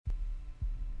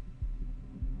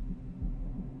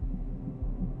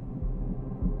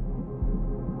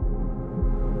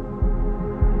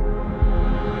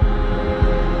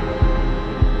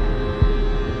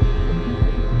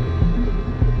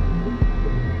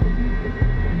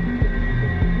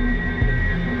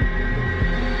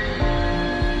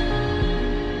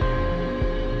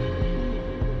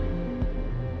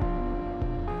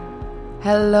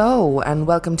Hello and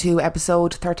welcome to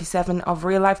episode 37 of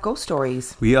Real Life Ghost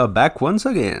Stories. We are back once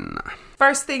again.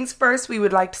 First things first, we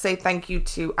would like to say thank you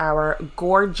to our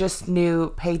gorgeous new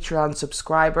Patreon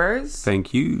subscribers.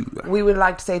 Thank you. We would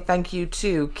like to say thank you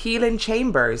to Keelan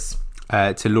Chambers.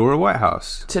 To Laura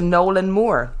Whitehouse. To Nolan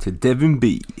Moore. To Devin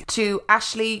B. To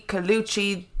Ashley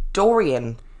Colucci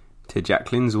Dorian. To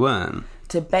Jacqueline Zwern.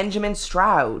 To Benjamin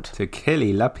Stroud. To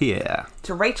Kelly LaPierre.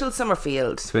 To Rachel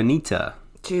Summerfield. To Anita.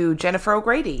 To Jennifer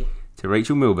O'Grady. To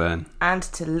Rachel Milburn. And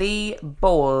to Lee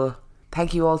Bowl.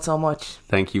 Thank you all so much.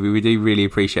 Thank you. We do really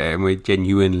appreciate it, and we're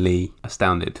genuinely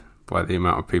astounded by the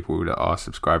amount of people that are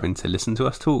subscribing to listen to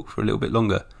us talk for a little bit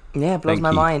longer. Yeah, it blows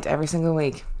my mind every single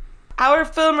week. Our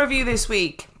film review this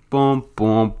week. Boom,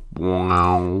 boom,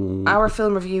 wow. Our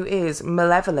film review is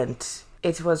Malevolent.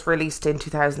 It was released in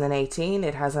 2018.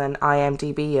 It has an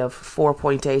IMDb of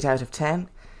 4.8 out of 10.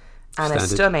 And Standard. a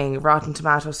stunning Rotten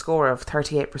Tomato score of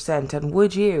 38%. And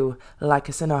would you like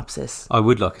a synopsis? I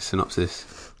would like a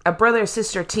synopsis. A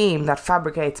brother-sister team that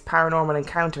fabricates paranormal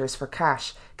encounters for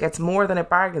cash gets more than it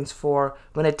bargains for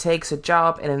when it takes a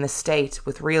job in an estate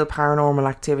with real paranormal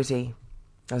activity.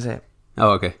 That's it.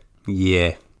 Oh, okay.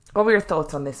 Yeah. What were your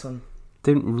thoughts on this one?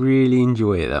 Didn't really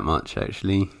enjoy it that much,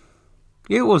 actually.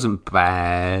 It wasn't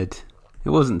bad.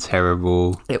 It wasn't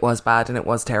terrible. It was bad and it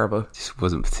was terrible. It just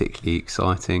wasn't particularly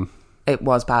exciting. It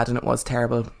was bad and it was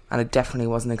terrible. And it definitely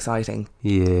wasn't exciting.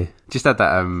 Yeah. Just had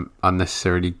that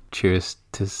unnecessarily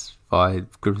gratuitous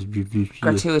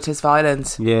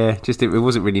violence. Yeah, just it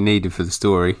wasn't really needed for the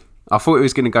story. I thought it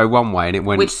was going to go one way and it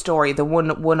went... Which story? The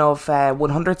one of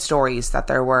 100 stories that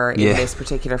there were in this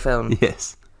particular film.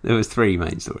 Yes. There was 3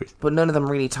 main stories. But none of them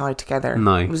really tied together.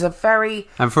 No. It was a very...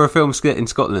 And for a film set in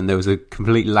Scotland, there was a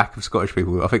complete lack of Scottish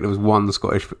people. I think there was one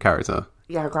Scottish character.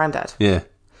 Yeah, her granddad. Yeah.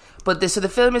 But the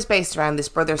film is based around this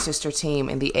brother-sister team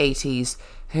in the 80s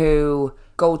who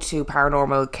go to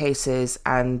paranormal cases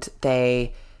and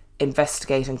they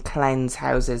investigate and cleanse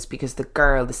houses because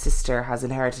the sister, has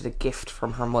inherited a gift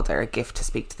from her mother, a gift to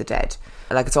speak to the dead.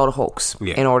 Like, it's all a hoax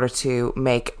in order to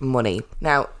make money.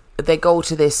 Now, they go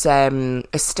to this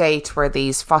estate where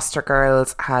these foster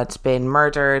girls had been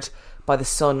murdered by the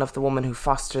son of the woman who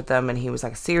fostered them, and he was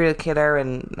like a serial killer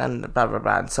and blah blah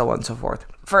blah and so on and so forth.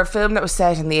 For a film that was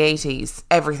set in the 80s,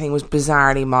 everything was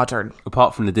bizarrely modern.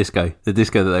 Apart from the disco that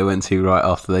they went to right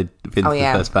after they'd been to the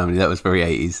first family, that was very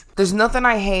 80s. There's nothing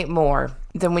I hate more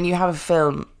than when you have a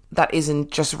film that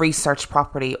isn't just researched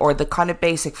properly, or the kind of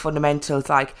basic fundamentals,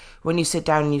 like when you sit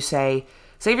down and you say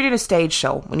if you're doing a stage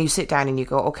show, when you sit down and you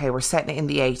go, okay, we're setting it in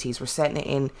the 80s, we're setting it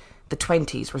in the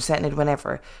 20s, we're setting it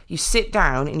whenever. You sit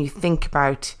down and you think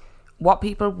about what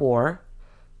people wore,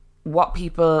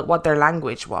 what their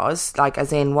language was, like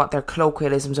as in what their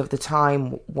colloquialisms of the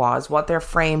time was, what their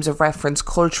frames of reference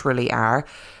culturally are.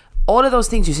 All of those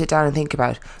things you sit down and think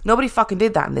about. Nobody fucking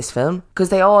did that in this film because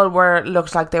they all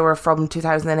looked like they were from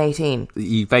 2018.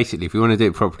 You basically, if you want to do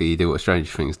it properly, you do what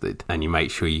Stranger Things did, and you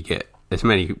make sure you get as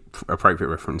many appropriate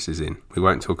references in. We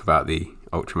won't talk about the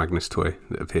Ultra Magnus toy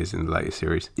that appears in the latest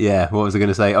series. Yeah, what was I going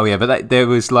to say? Oh yeah, but there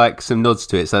was like some nods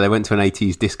to it. So they went to an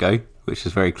 80s disco, which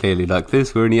is very clearly like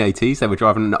this. We're in the 80s. They were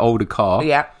driving an older car.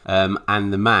 Yeah.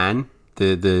 And the man,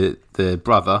 the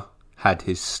brother, had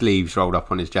his sleeves rolled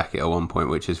up on his jacket at one point,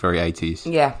 which is very 80s.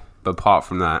 Yeah. But apart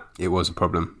from that, it was a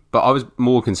problem. But I was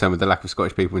more concerned with the lack of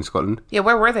Scottish people in Scotland. Yeah,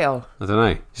 where were they all? I don't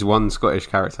know. There's one Scottish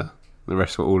character. The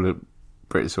rest were all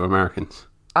Brits or Americans.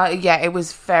 Yeah, it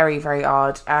was very, very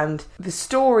odd. And the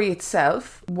story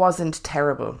itself wasn't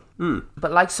terrible.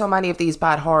 But like so many of these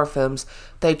bad horror films,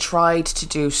 they tried to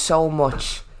do so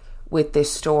much with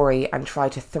this story and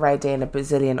tried to thread in a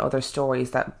bazillion other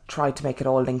stories that tried to make it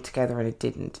all link together, and it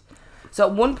didn't. So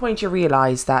at one point you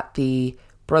realise that the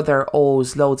brother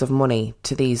owes loads of money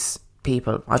to these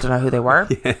people. I don't know who they were.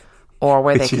 Yeah. Or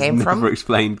where they came from. Never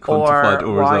explained, quantified,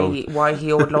 or resolved. Why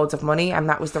he owed loads of money, and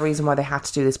that was the reason why they had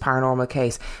to do this paranormal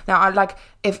case. Now,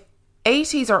 if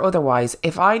 80s or otherwise,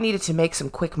 if I needed to make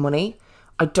some quick money,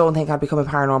 I don't think I'd become a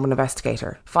paranormal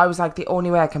investigator. If I was like, the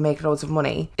only way I can make loads of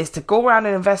money is to go around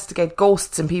and investigate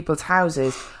ghosts in people's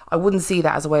houses, I wouldn't see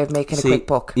that as a way of making a quick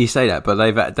buck. You say that, but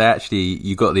they actually,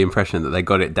 you got the impression that they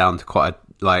got it down to quite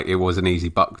like it was an easy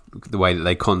buck, the way that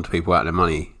they conned people out of their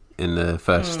money in the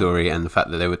first story, and the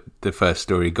fact that the first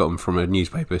story got them from a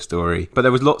newspaper story. But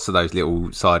there was lots of those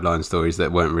little sideline stories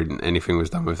that weren't really anything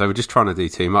was done with. They were just trying to do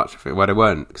too much of it. Well, they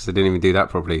weren't, because they didn't even do that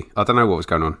properly. I don't know what was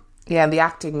going on. Yeah, and the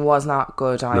acting was not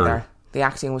good either. No. The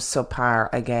acting was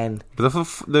subpar again. But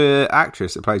the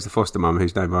actress that plays the foster mum,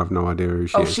 whose name I have no idea who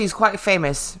she is. Oh, she's quite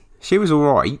famous. She was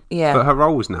alright, yeah. But her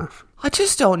role was naff. I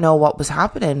just don't know what was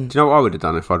happening. Do you know what I would have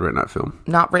done if I'd written that film?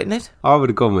 Not written it? I would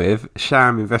have gone with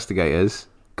sham investigators,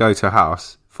 go to a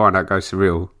house, find out ghosts are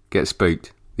real, get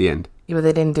spooked, the end. Yeah, but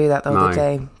they didn't do that, though, No, did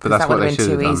they? but Because that's that what would have they been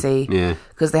too should have easy. done. Yeah.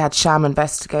 Because they had sham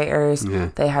investigators, Yeah.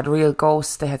 they had real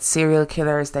ghosts, they had serial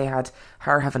killers, they had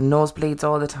her having nosebleeds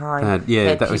all the time. Yeah, They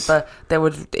had that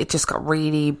was- it just got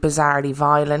really bizarrely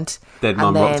violent. Dead And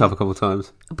mum rocked then- up a couple of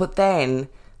times. But then,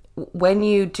 when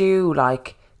you do,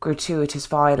 like, gratuitous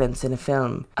violence in a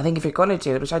film, I think if you're going to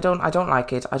do it, which I don't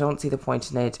like it, I don't see the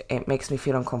point in it, it makes me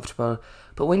feel uncomfortable.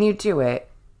 But when you do it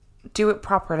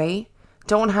properly.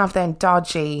 Don't have then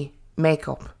dodgy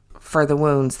makeup for the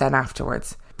wounds then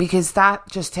afterwards, because that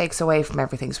just takes away from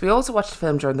everything. So we also watched a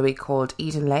film during the week called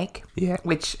Eden Lake, Yeah.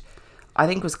 which I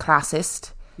think was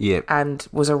classist Yeah. and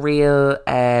was a real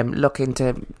look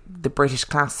into the British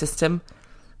class system.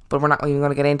 But we're not even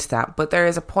going to get into that. But there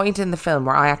is a point in the film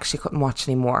where I actually couldn't watch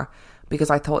anymore because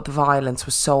I thought the violence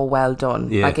was so well done.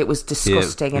 Yeah. Like, it was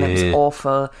disgusting and it was Yeah.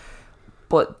 awful.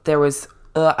 But there was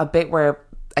a bit where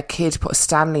a kid put a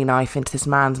Stanley knife into this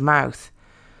man's mouth,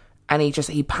 and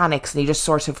he panics and he just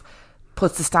sort of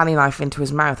puts the Stanley knife into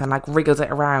his mouth and like wriggles it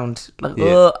around, like,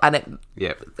 Yeah. and it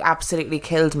Yeah. absolutely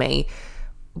killed me.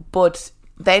 But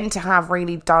then to have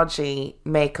really dodgy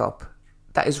makeup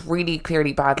that is really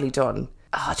clearly badly done,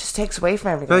 it just takes away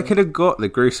from everything. They could have got the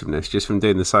gruesomeness just from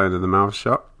doing the sewing of the mouth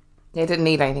shut. They didn't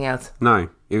need anything else. No,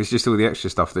 it was just all the extra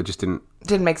stuff that just didn't.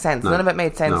 Didn't make sense. None of it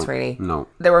made sense, really. No.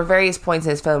 There were various points in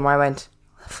this film where I went,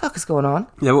 what the fuck is going on?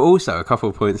 There were also a couple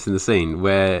of points in the scene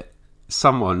where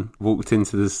someone walked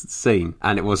into the scene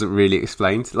and it wasn't really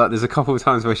explained. Like, there's a couple of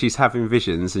times where she's having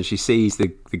visions and she sees the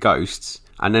ghosts,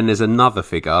 and then there's another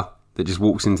figure that just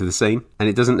walks into the scene and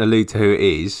it doesn't allude to who it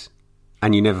is,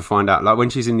 and you never find out. Like, when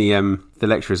she's in the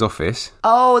lecturer's office.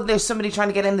 Oh, there's somebody trying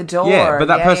to get in the door. Yeah, but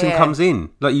that person yeah. comes in.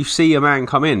 Like, you see a man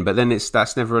come in, but then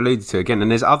that's never alluded to again.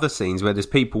 And there's other scenes where there's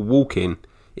people walking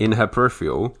in her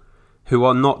peripheral who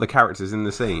are not the characters in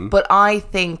the scene. But I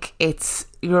think it's...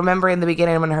 You remember in the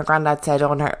beginning when her granddad said,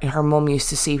 her mum used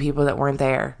to see people that weren't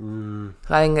there.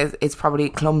 I think it's probably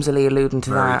clumsily alluding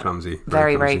to Very that. clumsy.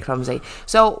 Very clumsy.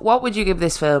 So, what would you give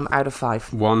this film out of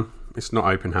 5? 1, it's not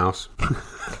open house.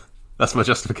 That's my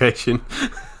justification.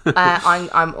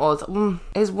 I'm also...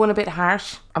 is 1 a bit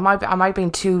harsh? Am I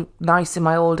being too nice in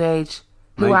my old age?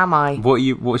 Who Mate, am I?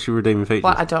 What's your redeeming feature?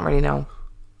 Well, I don't really know.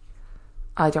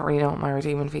 I don't really know what my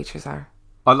redeeming features are.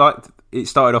 I liked it.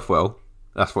 Started off well.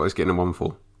 That's what it's getting a 1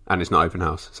 for, and it's not open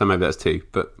house, so maybe that's 2.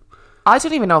 But I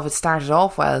don't even know if it started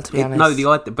off well, to be honest. no,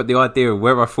 the idea of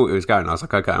where I thought it was going, I was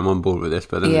like, okay, I'm on board with this,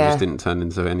 but then it Yeah. just didn't turn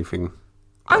into anything.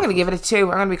 I'm going to give it a 2.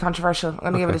 I'm going to be controversial. I'm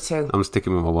going to give it a 2. I'm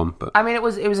sticking with my 1, but I mean, it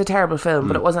was a terrible film,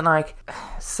 but it wasn't like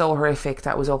so horrific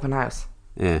that it was open house.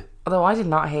 yeah. Although I did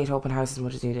not hate open house as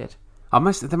much as you did.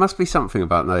 There must be something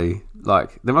about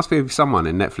there must be someone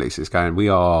in Netflix that's going, we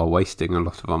are wasting a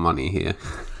lot of our money here.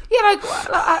 Yeah, like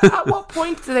at what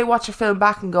point do they watch a film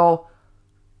back and go,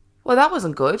 well, that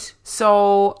wasn't good,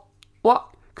 so what?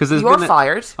 Because you're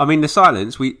fired. I mean, The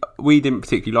Silence, we didn't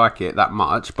particularly like it that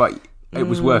much, but it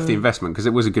was worth the investment because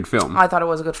it was a good film. I thought it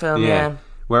was a good film, yeah.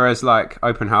 Whereas, like,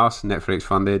 Open House, Netflix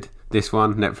funded. This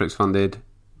one, Netflix funded.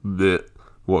 Blech.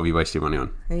 What have you wasted money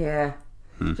on? Yeah.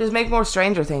 Just make more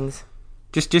Stranger Things.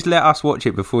 Just let us watch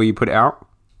it before you put it out.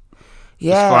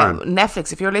 Yeah, fine.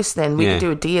 Netflix, if you're listening, we Yeah. can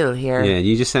do a deal here. Yeah,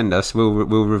 you just send us. We'll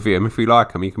review them. If we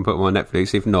like them, you can put them on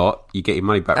Netflix. If not, you get your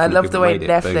money back. I from love people the who way made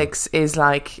it. Boom. Netflix is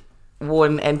like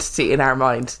one entity in our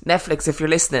mind. Netflix, if you're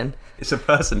listening, It's a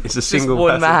person. It's a just single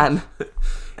one person. man.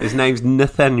 His name's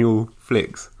Nathaniel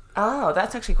Flicks. Oh,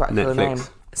 that's actually quite a cool Netflix. name.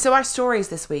 So our stories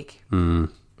this week.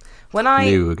 When I I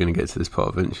knew we were going to get to this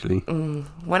part eventually.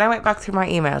 when I went back through my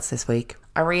emails this week,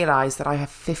 I realised that I have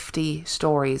 50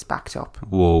 stories backed up.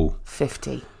 Whoa.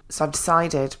 50. So I've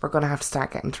decided we're going to have to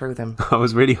start getting through them. I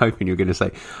was really hoping you were going to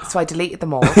say, So I deleted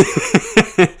them all.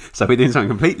 so we're doing something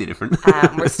completely different.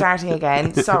 We're starting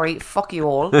again. Sorry, fuck you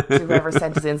all, to whoever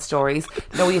sent us in stories.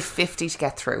 No, we have 50 to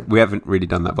get through. We haven't really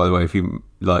done that, by the way. If you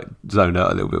zoned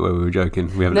out a little bit where we were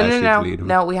joking, we haven't actually deleted them.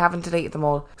 No, we haven't deleted them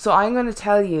all. So I'm going to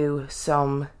tell you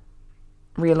some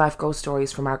real life ghost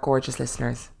stories from our gorgeous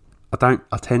listeners. I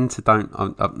tend to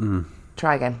don't.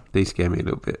 Try again. These scare me a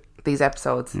little bit. These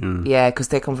episodes, yeah, because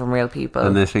they come from real people.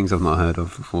 And there's things I've not heard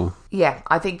of before. Yeah,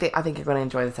 I think you're going to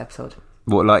enjoy this episode.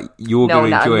 What, like, you're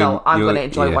going to enjoy... No, I'm going to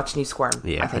enjoy watching you squirm.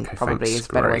 Yeah, I think okay, probably thanks. is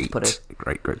a better way to put it.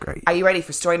 Great. Are you ready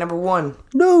for story number 1?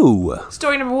 No!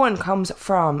 Story number 1 comes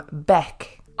from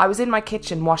Beck. I was in my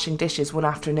kitchen washing dishes one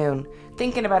afternoon,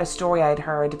 thinking about a story I'd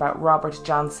heard about Robert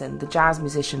Johnson, the jazz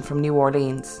musician from New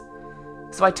Orleans.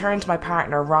 So I turned to my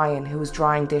partner, Ryan, who was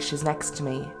drying dishes next to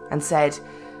me, and said,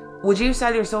 Would you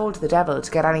sell your soul to the devil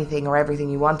to get anything or everything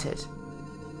you wanted?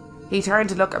 He turned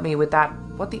to look at me with that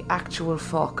what the actual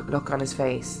fuck look on his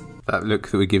face. That look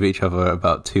that we give each other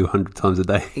about 200 times a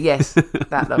day. Yes,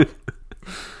 that look.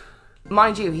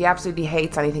 Mind you, he absolutely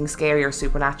hates anything scary or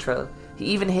supernatural. He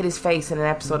even hid his face in an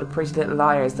episode of Pretty Little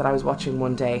Liars that I was watching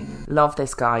one day. Love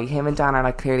this guy. Him and Dan are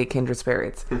like clearly kindred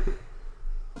spirits.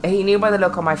 He knew by the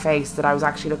look on my face that I was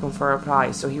actually looking for a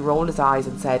reply, so he rolled his eyes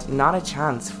and said, "Not a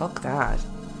chance, fuck that."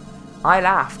 I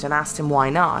laughed and asked him why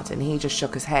not, and he just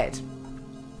shook his head.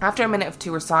 After a minute of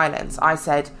two of silence, I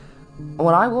said,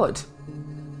 "Well, I would."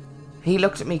 He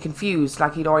looked at me confused,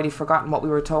 like he'd already forgotten what we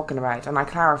were talking about, and I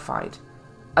clarified.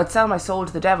 I'd sell my soul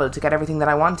to the devil to get everything that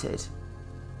I wanted.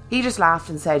 He just laughed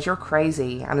and said, "You're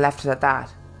crazy," and left it at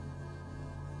that.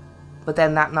 But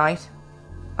then that night,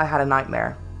 I had a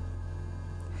nightmare.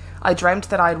 I dreamt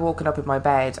that I had woken up in my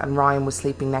bed and Ryan was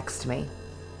sleeping next to me.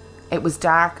 It was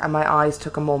dark and my eyes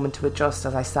took a moment to adjust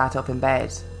as I sat up in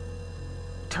bed.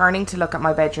 Turning to look at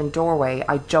my bedroom doorway,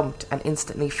 I jumped and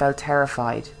instantly felt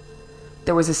terrified.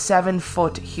 There was a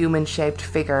 7-foot human-shaped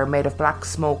figure made of black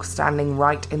smoke standing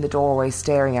right in the doorway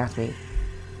staring at me.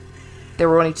 There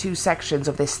were only two sections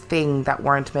of this thing that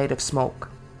weren't made of smoke.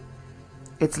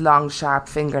 Its long, sharp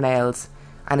fingernails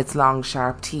and its long,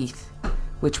 sharp teeth,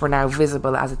 which were now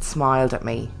visible as it smiled at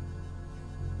me.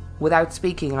 Without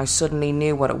speaking, I suddenly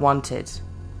knew what it wanted.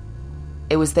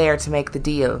 It was there to make the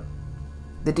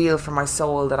deal for my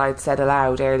soul that I had said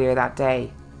aloud earlier that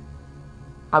day.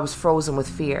 I was frozen with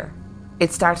fear.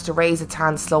 It started to raise its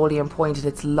hand slowly and pointed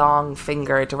its long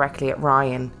finger directly at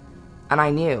Ryan, and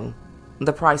I knew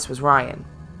the price was Ryan.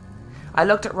 I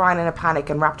looked at Ryan in a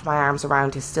panic and wrapped my arms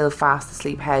around his still fast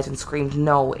asleep head and screamed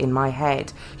no in my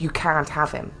head. "You can't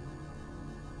have him."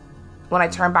 When I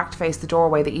turned back to face the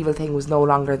doorway, the evil thing was no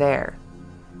longer there.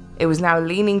 It was now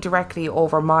leaning directly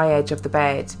over my edge of the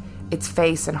bed, its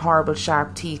face and horrible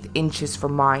sharp teeth inches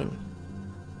from mine.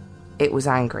 It was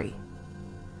angry.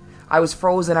 I was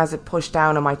frozen as it pushed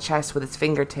down on my chest with its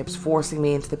fingertips, forcing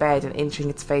me into the bed and inching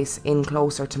its face in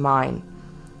closer to mine.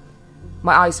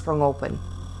 My eyes sprung open.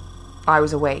 I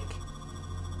was awake.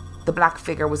 The black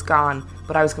figure was gone,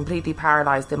 but I was completely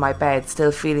paralysed in my bed,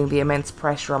 still feeling the immense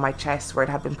pressure on my chest where it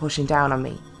had been pushing down on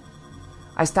me.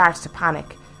 I started to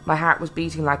panic. My heart was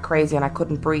beating like crazy and I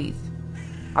couldn't breathe.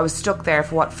 I was stuck there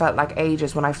for what felt like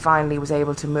ages when I finally was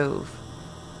able to move.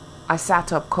 I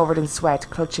sat up, covered in sweat,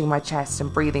 clutching my chest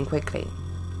and breathing quickly.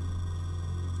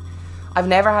 I've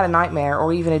never had a nightmare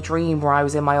or even a dream where I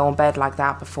was in my own bed like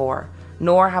that before,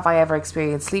 nor have I ever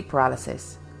experienced sleep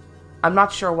paralysis. I'm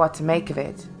not sure what to make of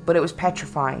it, but it was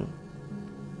petrifying.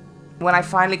 When I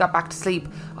finally got back to sleep,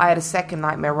 I had a second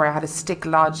nightmare where I had a stick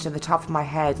lodged in the top of my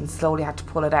head and slowly had to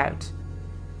pull it out.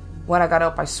 When I got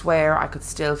up, I swear I could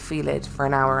still feel it for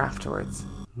an hour afterwards.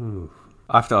 Ooh.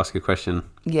 I have to ask a question.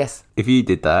 Yes. If you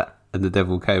did that and the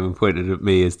devil came and pointed at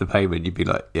me as the payment, you'd be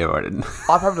like, "Yeah, right."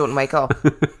 I probably wouldn't wake up.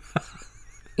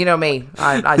 You know me.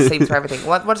 I sleep through everything.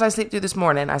 What did I sleep through this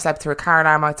morning? I slept through a car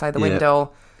alarm outside the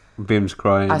window. Bim's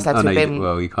crying. I slept through Bim.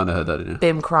 Well, you kind of heard that, didn't you?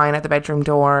 Bim crying at the bedroom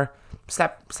door.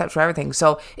 Slept through everything.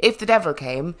 So if the devil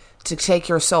came to take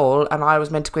your soul and I was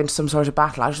meant to go into some sort of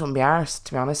battle, I just wouldn't be arsed,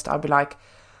 to be honest. I'd be like,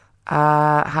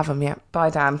 have him, yeah. Bye,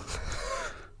 Dan.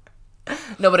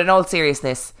 No, but in all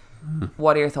seriousness,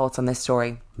 what are your thoughts on this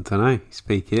story? I don't know.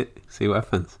 Speak it, see what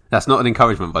happens. That's not an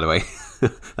encouragement, by the way.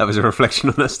 That was a reflection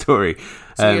on that story.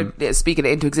 So you're speaking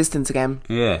it into existence again.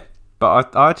 Yeah.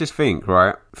 But I just think,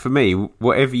 right, for me,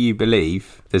 whatever you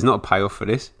believe, there's not a payoff for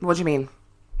this. What do you mean?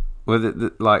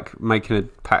 Well, like making a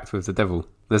pact with the devil.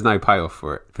 There's no payoff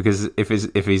for it. Because if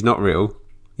he's not real,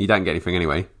 you don't get anything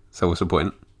anyway. So what's the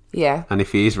point? Yeah. And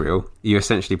if he is real, you're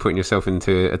essentially putting yourself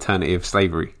into eternity of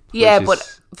slavery. Yeah,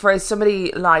 but for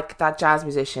somebody like that jazz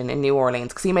musician in New Orleans,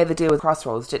 because he made the deal with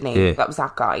Crossroads, didn't he? Yeah. That was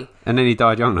that guy. And then he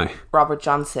died young, though. Robert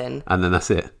Johnson. And then that's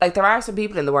it. Like, there are some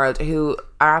people in the world who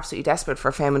are absolutely desperate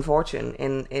for fame and fortune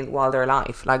in while they're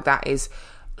alive. Like, that is...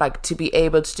 Like, to be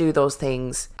able to do those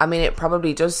things, I mean, it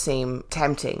probably does seem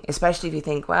tempting, especially if you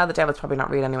think, well, the devil's probably not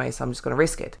real anyway, so I'm just going to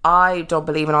risk it. I don't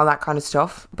believe in all that kind of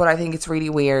stuff, but I think it's really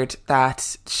weird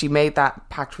that she made that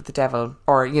pact with the devil,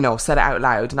 or, you know, said it out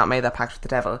loud, not made that pact with the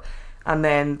devil, and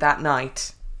then that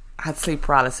night had sleep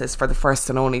paralysis for the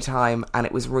first and only time, and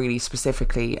it was really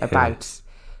specifically about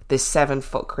this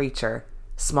 7-foot creature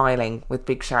smiling with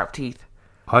big sharp teeth.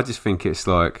 I just think it's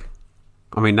like,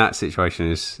 I mean, that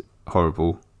situation is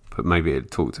horrible, but maybe it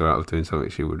talked her out of doing something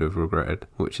she would have regretted,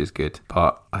 which is good.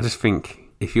 But I just think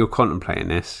if you're contemplating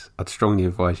this, I'd strongly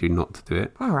advise you not to do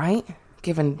it. All right.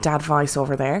 Giving dad advice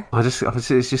over there. It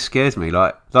just scares me.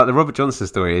 Like the Robert Johnson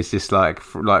story is just like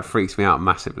freaks me out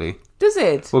massively. Does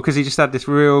it? Well, because he just had this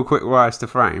real quick rise to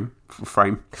frame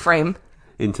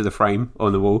into the frame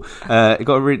on the wall. It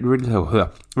got a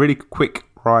really quick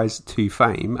rise to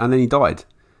fame, and then he died,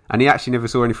 and he actually never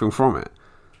saw anything from it.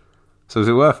 So was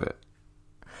it worth it?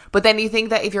 But then you think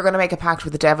that if you're going to make a pact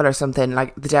with the devil or something,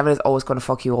 like, the devil is always going to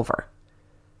fuck you over.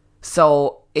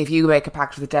 So if you make a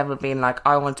pact with the devil being like,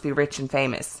 I want to be rich and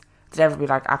famous, the devil will be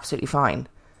like, absolutely fine.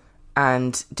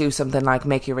 And do something like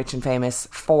make you rich and famous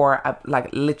for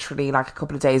literally a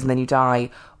couple of days and then you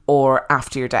die, or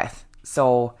after your death.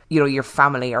 So, your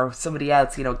family or somebody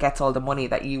else, gets all the money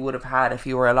that you would have had if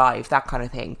you were alive, that kind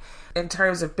of thing. In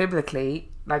terms of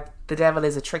biblically, the devil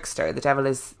is a trickster. The devil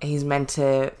he's meant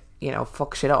to,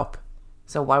 fuck shit up.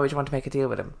 So why would you want to make a deal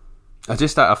with him? I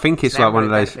think it's like one of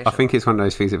those. I think it's one of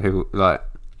those things that people like.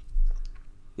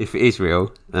 If it is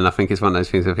real, then I think it's one of those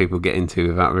things that people get into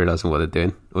without realising what they're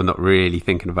doing or not really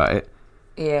thinking about it.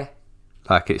 Yeah.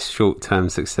 Like it's short-term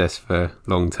success for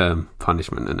long-term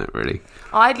punishment, isn't it? Really.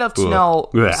 I'd love to know.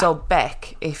 So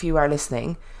Beck, if you are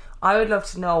listening, I would love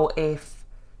to know if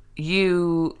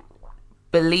you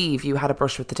believe you had a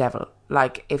brush with the devil.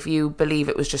 Like if you believe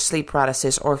it was just sleep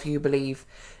paralysis, or if you believe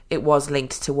it was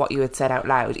linked to what you had said out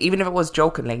loud, even if it was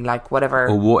jokingly, like whatever.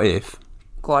 Or what if?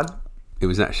 Go on. It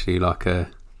was actually like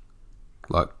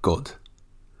God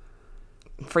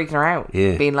freaking her out,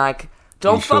 yeah, being like,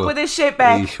 "Don't fuck with this shit,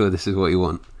 Beck." Are you sure this is what you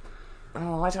want?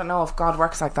 Oh, I don't know if God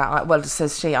works like that. Well, it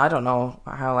says she. I don't know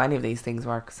how any of these things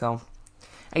work. So,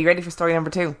 are you ready for story number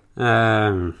 2?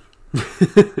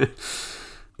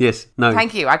 Yes. No.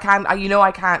 Thank you. I can't.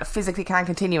 I can't physically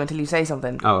continue until you say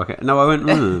something. Oh, okay. No, I went.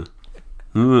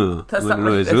 That's not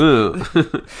noise.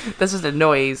 This is a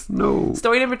noise. No.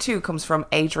 Story number 2 comes from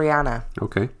Adriana.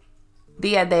 Okay.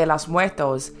 Dia de los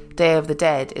Muertos, Day of the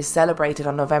Dead, is celebrated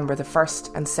on November the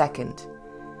 1st and 2nd.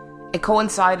 It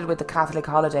coincided with the Catholic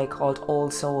holiday called All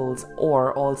Souls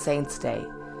or All Saints Day,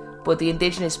 but the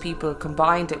indigenous people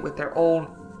combined it with their own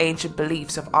ancient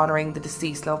beliefs of honouring the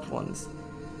deceased loved ones.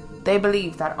 They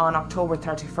believe that on October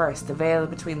 31st, the veil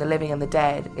between the living and the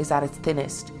dead is at its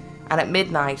thinnest, and at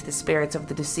midnight the spirits of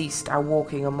the deceased are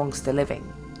walking amongst the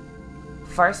living.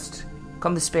 First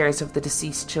come the spirits of the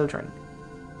deceased children.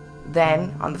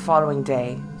 Then, on the following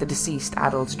day, the deceased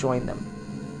adults join them.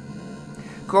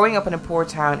 Growing up in a poor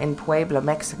town in Puebla,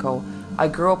 Mexico, I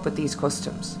grew up with these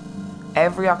customs.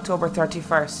 Every October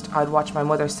 31st, I'd watch my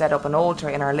mother set up an altar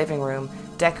in our living room,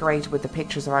 decorated with the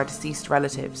pictures of our deceased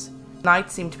relatives.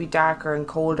 Nights seemed to be darker and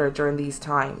colder during these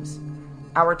times.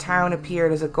 Our town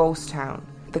appeared as a ghost town.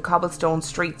 The cobblestone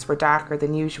streets were darker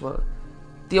than usual.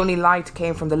 The only light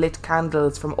came from the lit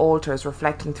candles from altars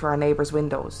reflecting through our neighbours'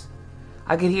 windows.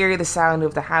 I could hear the sound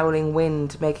of the howling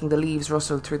wind making the leaves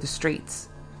rustle through the streets.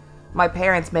 My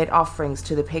parents made offerings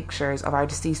to the pictures of our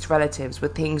deceased relatives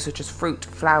with things such as fruit,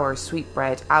 flowers,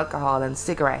 sweetbread, alcohol and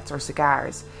cigarettes or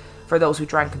cigars for those who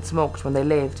drank and smoked when they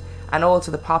lived, and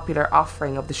also the popular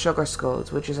offering of the sugar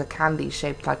skulls, which is a candy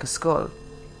shaped like a skull.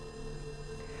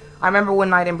 I remember one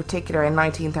night in particular in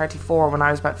 1934 when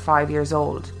I was about 5 years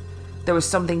old. There was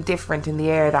something different in the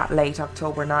air that late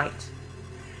October night.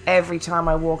 Every time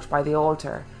I walked by the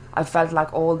altar, I felt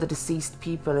like all the deceased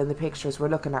people in the pictures were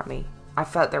looking at me. I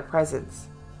felt their presence.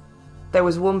 There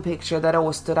was one picture that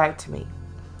always stood out to me.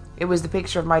 It was the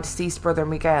picture of my deceased brother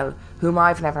Miguel, whom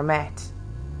I've never met.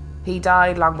 He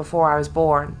died long before I was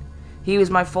born. He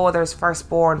was my father's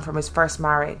firstborn from his first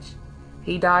marriage.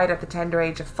 He died at the tender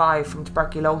age of 5 from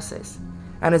tuberculosis,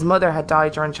 and his mother had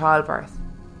died during childbirth.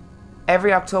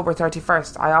 Every October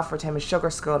 31st, I offered him a sugar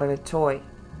skull and a toy.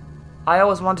 I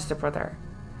always wanted a brother.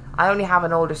 I only have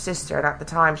an older sister, and at the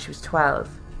time she was 12.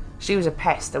 She was a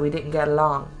pest and we didn't get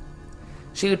along.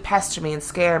 She would pester me and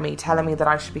scare me, telling me that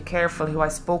I should be careful who I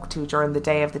spoke to during the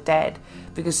Day of the Dead,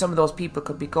 because some of those people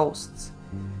could be ghosts.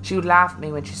 She would laugh at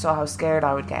me when she saw how scared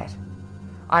I would get.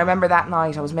 I remember that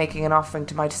night I was making an offering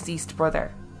to my deceased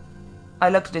brother. I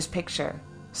looked at his picture,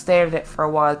 stared at it for a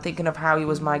while, thinking of how he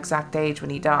was my exact age when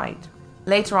he died.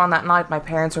 Later on that night, my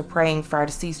parents were praying for our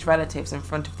deceased relatives in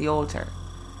front of the altar.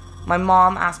 My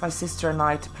mom asked my sister and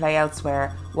I to play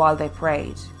elsewhere while they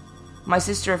prayed. My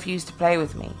sister refused to play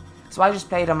with me, so I just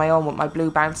played on my own with my blue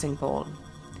bouncing ball.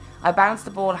 I bounced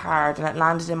the ball hard and it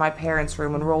landed in my parents'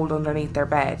 room and rolled underneath their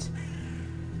bed.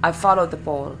 I followed the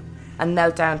ball and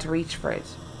knelt down to reach for it.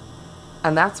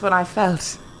 And that's when I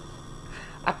felt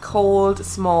a cold,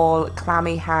 small,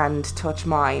 clammy hand touch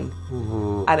mine,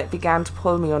 and it began to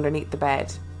pull me underneath the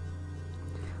bed.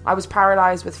 I was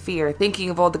paralysed with fear,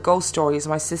 thinking of all the ghost stories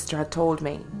my sister had told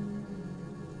me.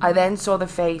 I then saw the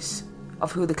face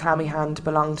of who the clammy hand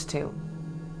belonged to.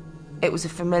 It was a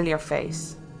familiar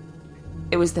face.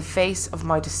 It was the face of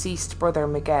my deceased brother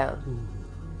Miguel.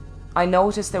 I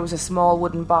noticed there was a small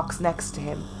wooden box next to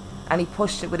him, and he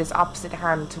pushed it with his opposite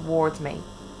hand towards me.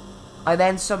 I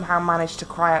then somehow managed to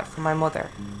cry out for my mother.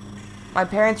 My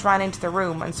parents ran into the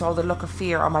room and saw the look of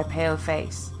fear on my pale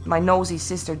face. My nosy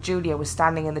sister Julia was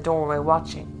standing in the doorway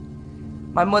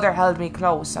watching. My mother held me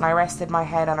close, and I rested my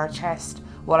head on her chest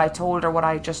while I told her what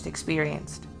I had just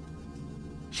experienced.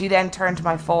 She then turned to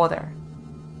my father,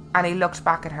 and he looked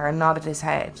back at her and nodded his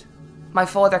head. My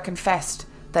father confessed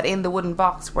that in the wooden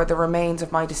box were the remains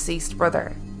of my deceased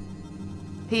brother.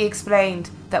 He explained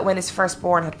that when his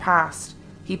firstborn had passed,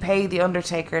 he paid the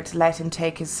undertaker to let him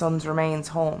take his son's remains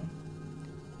home.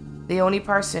 The only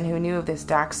person who knew of this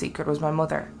dark secret was my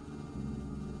mother.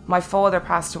 My father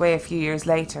passed away a few years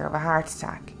later of a heart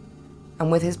attack,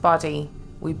 and with his body,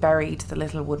 we buried the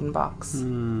little wooden box.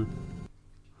 Isn't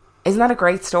that a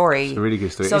great story? It's a really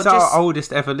good story. So Is that our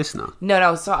oldest ever listener?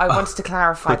 No, so I wanted to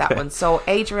clarify that one. So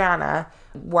Adriana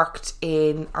works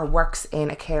in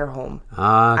a care home.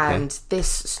 Okay. And this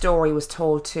story was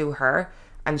told to her,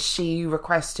 and she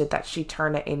requested that she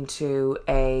turn it into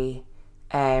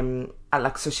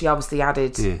so she obviously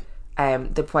added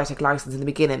the poetic license in the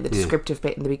beginning, the descriptive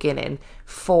bit in the beginning,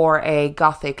 for a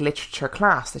Gothic literature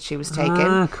class that she was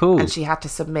taking. Cool. And she had to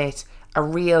submit a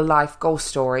real life ghost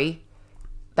story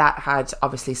that had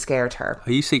obviously scared her.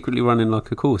 Are you secretly running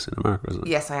like a course in America or something?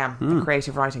 Yes, I am. A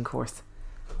creative writing course.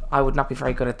 I would not be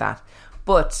very good at that.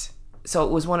 But, so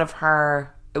it was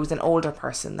it was an older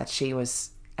person that she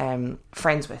was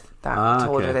friends with that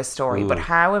told her this story. Ooh. But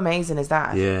how amazing is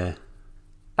that? Yeah.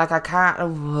 Like,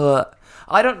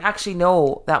 I don't actually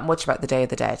know that much about the Day of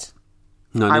the Dead.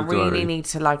 No, I really need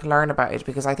to learn about it,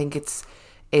 because I think it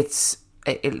seems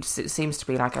to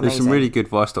be amazing. There's some really good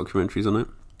Vice documentaries on it.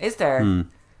 Is there?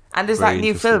 And there's that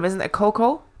new film, isn't it,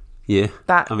 Coco? Yeah.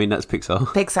 That's Pixar.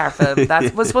 Pixar film.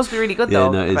 That was supposed to be really good though,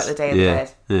 about the Day of the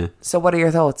Dead. Yeah. So what are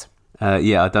your thoughts? I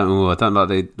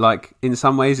don't like in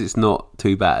some ways it's not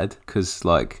too bad, because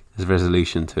there's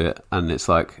resolution to it, and it's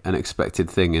an expected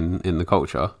thing in the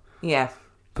culture. Yeah.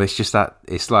 But it's just that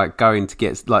it's going to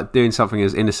get doing something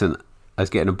as innocent as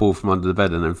getting a ball from under the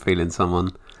bed and then feeling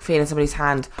somebody's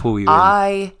hand pull you in.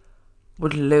 I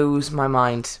would lose my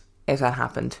mind if that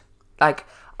happened.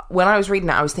 When I was reading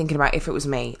it, I was thinking about if it was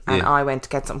me and I went to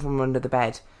get something from under the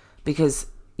bed, because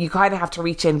you kind of have to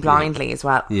reach in blindly as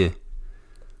well. Yeah.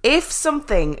 If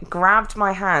something grabbed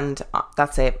my hand,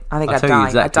 that's it. I think I'd die.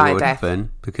 Exactly I'd die of death.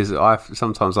 Happen, because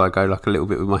sometimes I go a little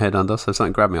bit with my head under, so if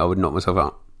something grabbed me, I would knock myself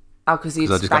out. Oh, because you'd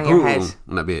just bang your head.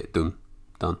 And that'd be it.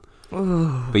 Done.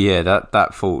 Ooh. But yeah,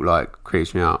 that thought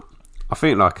creeps me out. I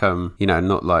think not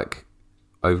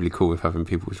overly cool with having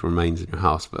people's remains in your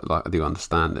house, but I do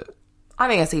understand it. I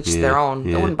think it's each to their own.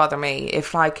 It wouldn't bother me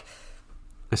if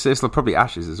it's probably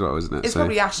ashes as well, isn't it? It's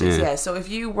probably ashes, yeah. So if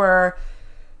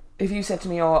you said to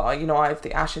me, I have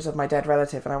the ashes of my dead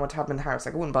relative and I want to have them in the house,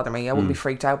 it wouldn't bother me. I wouldn't be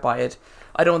freaked out by it.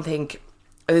 I don't think...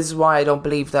 This is why I don't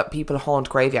believe that people haunt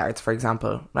graveyards, for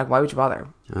example. Why would you bother?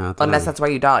 Unless that's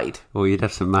where you died. Well, you'd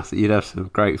have some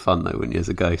great fun though, wouldn't you, as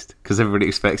a ghost? Because everybody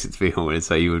expects it to be haunted,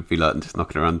 so you would be just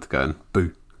knocking around going,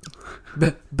 boo.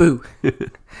 Boo.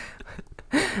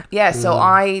 Yeah, so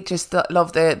I just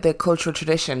love the cultural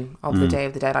tradition of the Day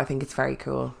of the Dead. I think it's very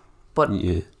cool. But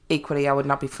equally, I would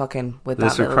not be fucking with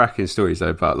There's that some cracking stories though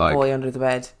about boy under the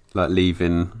bed.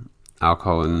 Leaving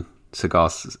alcohol and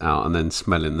cigars out and then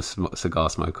smelling the cigar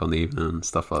smoke on the evening and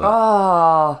stuff like that.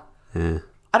 Oh. Yeah.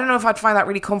 I don't know if I'd find that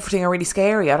really comforting or really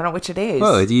scary. I don't know which it is.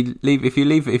 Well, if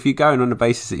you're going on the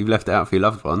basis that you've left it out for your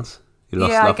loved ones, your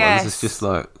lost loved ones, it's just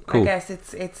cool. I guess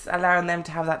it's allowing them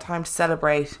to have that time to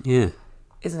celebrate. Yeah.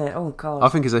 Isn't it? Oh, God. I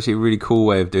think it's actually a really cool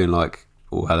way of doing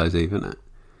All Hallows Eve, isn't it?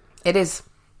 It is.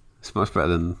 It's much better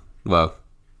than,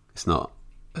 it's not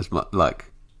as much,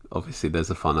 obviously there's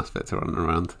a fun aspect to running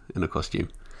around in a costume.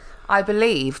 I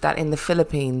believe that in the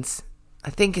Philippines,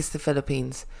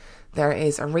 there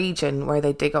is a region where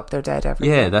they dig up their dead every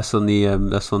year. Yeah, that's on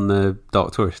the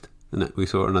Dark Tourist, isn't it? We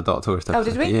saw it on a Dark Tourist episode. Oh,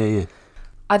 did we? Yeah.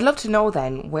 I'd love to know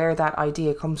then where that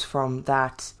idea comes from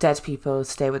that dead people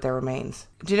stay with their remains.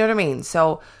 Do you know what I mean?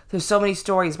 So there's so many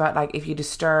stories about if you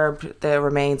disturb the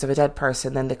remains of a dead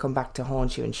person, then they come back to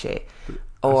haunt you and shit.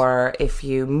 Or if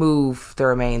you move the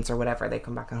remains or whatever, they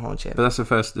come back and haunt you. But that's the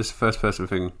first person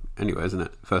thing anyway, isn't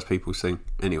it? First people thing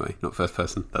anyway, not first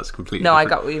person. That's completely different. I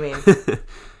got what you mean.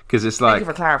 Because it's Thank you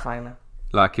for clarifying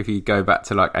that. If you go back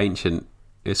to ancient,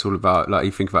 it's all about you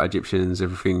think about Egyptians,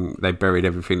 everything, they buried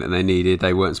everything that they needed.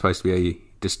 They weren't supposed to be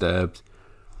disturbed.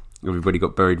 Everybody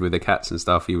got buried with their cats and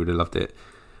stuff. You would have loved it.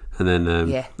 And then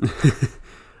Yeah.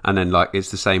 and then like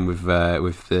it's the same with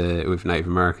Native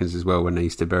Americans as well when they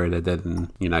used to bury their dead,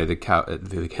 and you know the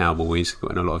cowboys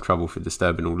got in a lot of trouble for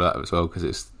disturbing all that as well because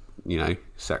it's, you know,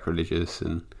 sacrilegious,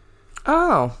 and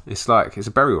Oh. it's like it's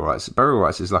a burial rites. Burial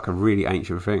rites is like a really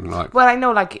ancient thing. Like, Well, I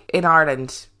know, like in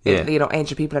Ireland, Yeah. you know,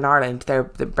 ancient people in Ireland, the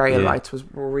burial Yeah. rites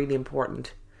were really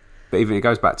important. but even it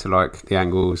goes back to like the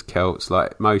Angles, Celts,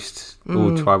 like most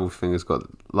all tribal things got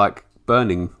like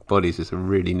burning bodies is a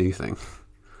really new thing.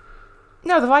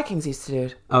 No, the Vikings used to do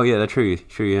it. Oh yeah, they're true,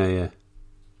 yeah.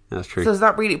 That's true. So is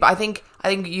that really? But I think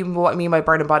what I mean by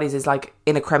burning bodies is like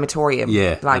in a crematorium.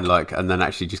 Yeah, like and then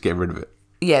actually just getting rid of it.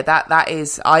 yeah, that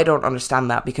is. I don't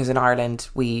understand that because in Ireland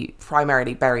we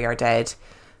primarily bury our dead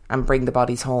and bring the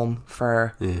bodies home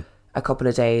for a couple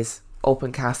of days,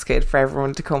 open casket for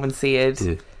everyone to come and see it,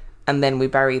 and then we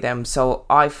bury them. So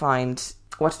I find,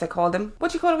 what do they call them?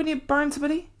 What do you call it when you burn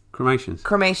somebody? Cremations.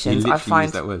 Cremations. You I literally find.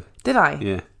 used that word. Did I?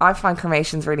 Yeah. I find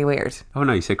cremations really weird. Oh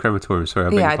no, you said crematorium. Sorry, I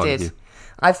beg Yeah, your I pardon. did.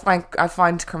 I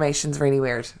find cremations really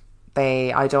weird.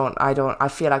 I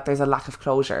feel like there's a lack of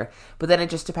closure. But then it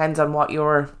just depends on what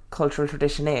your cultural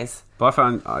tradition is. But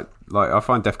I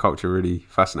find deaf culture really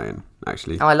fascinating,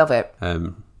 actually. Oh, I love it.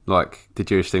 Like the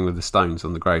Jewish thing with the stones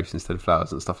on the graves instead of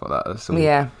flowers and stuff like that. That's all,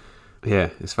 Yeah. yeah,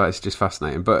 it's just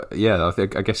fascinating. But yeah,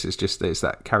 I guess it's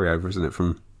that carryover, isn't it,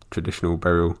 from traditional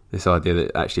burial? This idea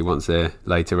that actually once they're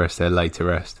laid to rest, they're laid to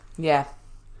rest. Yeah.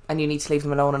 And you need to leave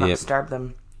them alone and not Yep. disturb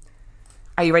them.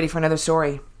 Are you ready for another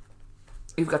story?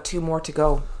 We've got 2 more to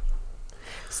go.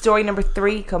 Story number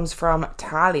 3 comes from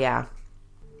Talia.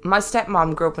 My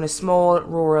stepmom grew up in a small,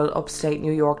 rural, upstate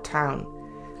New York town,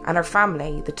 and her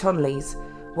family, the Tunleys,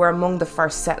 were among the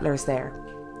first settlers there.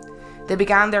 They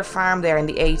began their farm there in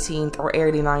the 18th or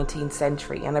early 19th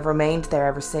century and have remained there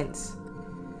ever since.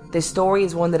 This story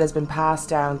is one that has been passed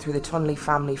down through the Tunley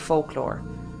family folklore,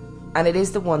 and it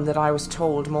is the one that I was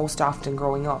told most often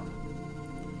growing up.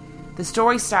 The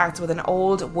story starts with an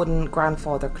old wooden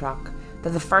grandfather clock that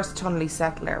the first Tunley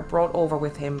settler brought over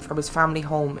with him from his family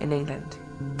home in England.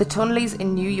 The Tunleys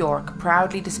in New York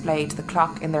proudly displayed the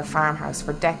clock in their farmhouse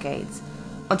for decades,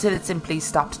 until it simply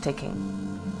stopped ticking.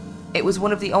 It was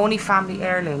one of the only family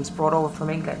heirlooms brought over from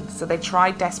England, so they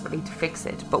tried desperately to fix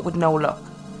it, but with no luck.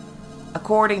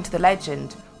 According to the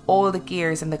legend, all the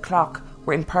gears in the clock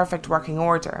were in perfect working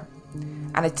order,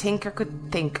 and a tinker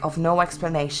could think of no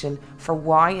explanation for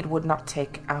why it would not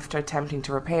tick after attempting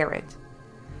to repair it.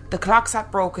 The clock sat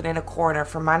broken in a corner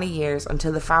for many years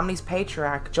until the family's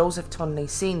patriarch, Joseph Tunley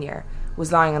Sr.,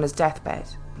 was lying on his deathbed.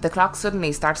 The clock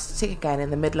suddenly started to tick again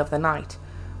in the middle of the night,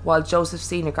 while Joseph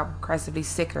Sr. got progressively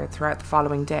sicker throughout the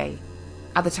following day.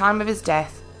 At the time of his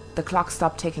death, the clock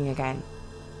stopped ticking again,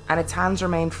 and its hands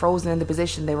remained frozen in the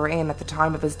position they were in at the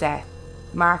time of his death,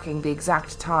 marking the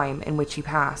exact time in which he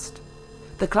passed.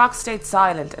 The clock stayed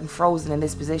silent and frozen in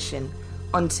this position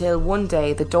until one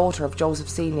day the daughter of Joseph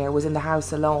Sr. was in the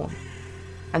house alone,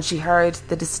 and she heard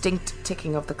the distinct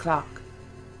ticking of the clock.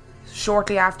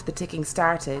 Shortly after the ticking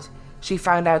started, she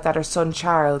found out that her son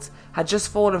Charles had just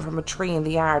fallen from a tree in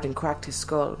the yard and cracked his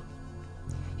skull.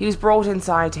 He was brought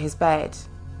inside to his bed,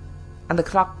 and the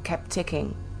clock kept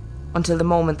ticking until the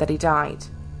moment that he died.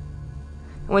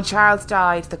 When Charles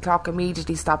died, the clock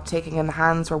immediately stopped ticking and the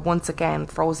hands were once again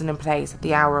frozen in place at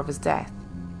the hour of his death.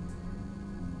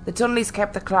 The Tunleys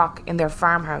kept the clock in their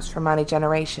farmhouse for many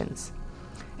generations.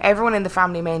 Everyone in the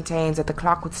family maintains that the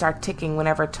clock would start ticking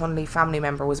whenever a Tunley family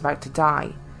member was about to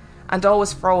die, and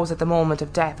always froze at the moment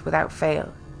of death without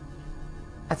fail.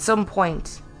 At some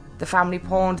point, the family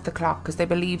pawned the clock because they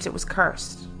believed it was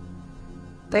cursed.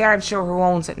 They aren't sure who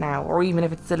owns it now, or even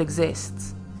if it still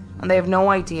exists, and they have no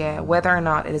idea whether or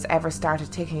not it has ever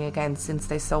started ticking again since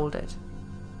they sold it.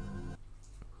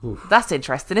 Oof. That's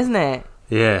interesting, isn't it?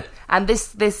 Yeah. And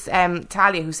this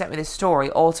Talia, who sent me this story,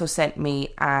 also sent me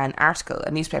an article,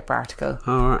 a newspaper article,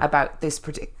 about this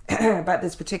about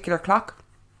this particular clock.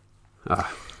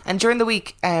 Ah. And during the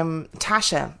week,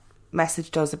 Tasha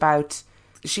messaged us about,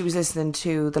 she was listening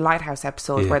to the Lighthouse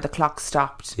episode where the clock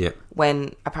stopped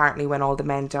when all the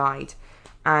men died.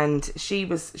 And she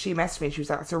messaged me and she was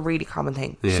like, it's a really common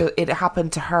thing. Yeah. So it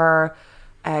happened to her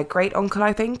great uncle,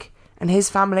 I think, and his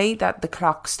family, that the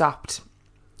clock stopped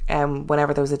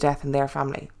whenever there was a death in their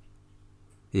family.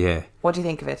 Yeah. What do you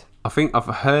think of it? I think I've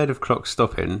heard of clocks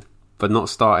stopping, but not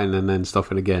starting and then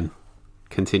stopping again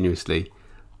continuously.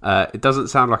 It doesn't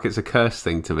sound like it's a curse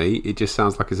thing to me. It just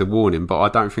sounds like it's a warning, but I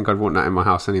don't think I'd want that in my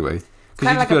house anyway.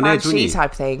 Kind of like a banshee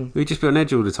type thing. You'd just be on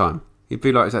edge all the time. You'd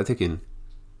be like, is that ticking?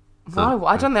 No,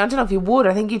 I don't know if you would.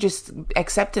 I think you just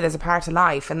accept it as a part of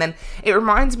life. And then it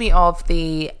reminds me of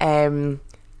the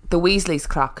Weasleys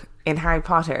clock in Harry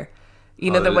Potter. You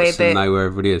know Oh, the it way lets them that know where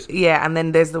everybody is. yeah, and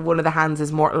then there's the one of the hands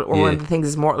is mortal, or one of the things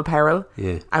is mortal peril.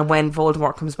 Yeah. And when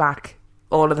Voldemort comes back,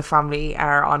 all of the family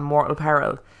are on mortal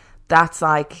peril. That's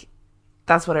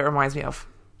what it reminds me of.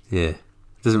 Yeah.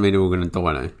 Doesn't mean they're all going to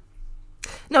die, though.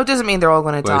 No, it doesn't mean they're all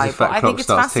going to Whereas die, if but that I clock think it's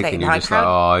starts fascinating. ticking, you're just like,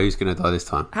 oh, who's going to die this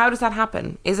time? How does that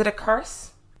happen? Is it a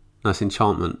curse? That's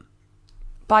enchantment.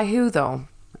 By who, though?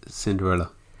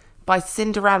 Cinderella. By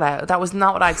Cinderella. That was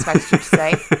not what I expected you to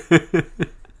say.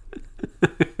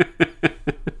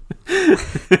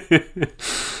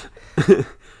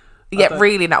 Yeah,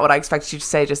 really not what I expected you to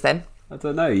say just then. I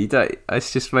don't know. You don't.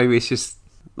 It's just maybe it's just.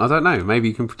 I don't know. Maybe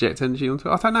you can project energy onto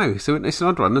it. I don't know. So it's an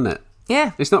odd one, isn't it?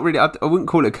 Yeah. It's not really. I wouldn't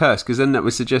call it a curse because then that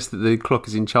would suggest that the clock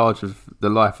is in charge of the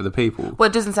life of the people. Well,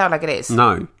 it doesn't sound like it is.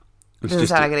 No, It doesn't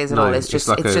sound like it is at all. It's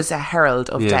just a herald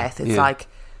of Yeah, death. It's yeah. like,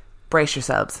 brace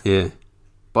yourselves. Yeah,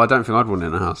 but I don't think I'd want it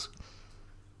in a house.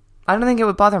 I don't think it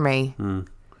would bother me.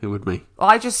 It would me. Well,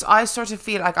 I sort of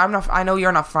feel like I'm not. I know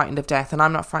you're not frightened of death, and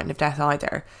I'm not frightened of death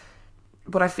either.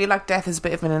 But I feel like death is a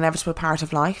bit of an inevitable part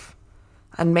of life,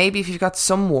 and maybe if you've got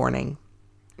some warning,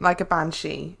 like a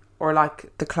banshee or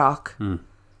like the clock,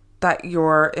 that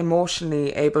you're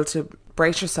emotionally able to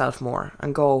brace yourself more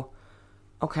and go,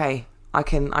 okay, I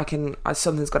can.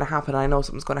 Something's going to happen. I know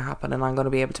something's going to happen, and I'm going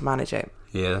to be able to manage it.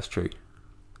 Yeah, that's true.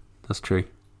 That's true.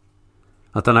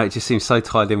 I don't know. It just seems so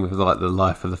tied in with like the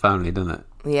life of the family, doesn't it?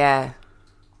 Yeah.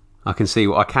 I can see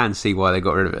why they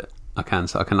got rid of it. I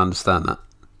can understand that.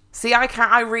 See,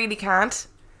 I really can't.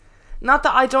 Not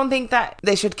that I don't think that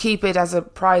they should keep it as a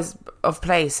prize of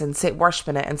place and sit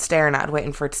worshipping it and staring at it,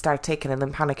 waiting for it to start ticking and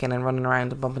then panicking and running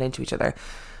around and bumping into each other.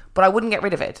 But I wouldn't get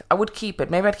rid of it. I would keep it.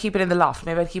 Maybe I'd keep it in the loft.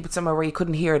 Maybe I'd keep it somewhere where you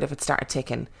couldn't hear it if it started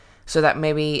ticking. So that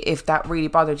maybe if that really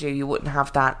bothered you, you wouldn't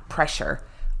have that pressure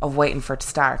of waiting for it to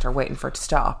start or waiting for it to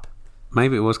stop.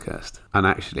 Maybe it was cursed. And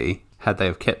actually, had they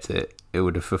have kept it, it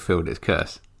would have fulfilled its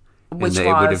curse. Which it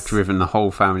would have driven the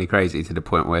whole family crazy to the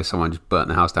point where someone just burnt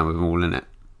the house down with them all in it.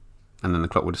 And then the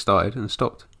clock would have started and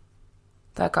stopped.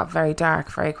 That got very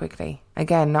dark very quickly.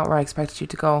 Again, not where I expected you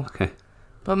to go. Okay.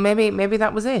 But maybe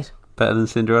that was it. Better than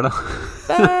Cinderella?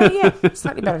 Yeah,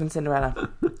 slightly better than Cinderella.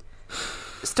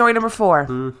 Story number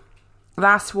 4.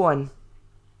 Last one.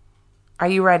 Are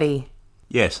you ready?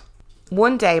 Yes.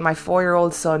 One day, my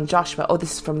 4-year-old son, Joshua... Oh,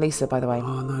 this is from Lisa, by the way.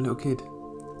 Oh, no, little kid.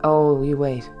 Oh, you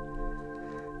wait.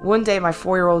 One day, my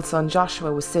 4-year-old son,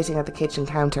 Joshua, was sitting at the kitchen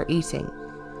counter eating.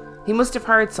 He must have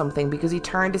heard something because he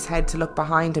turned his head to look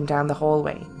behind him down the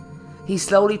hallway. He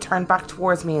slowly turned back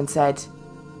towards me and said,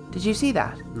 "Did you see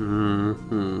that?"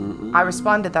 Mm-hmm. I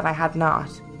responded that I had not.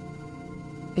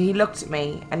 He looked at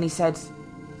me and he said,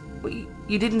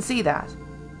 "You didn't see that?"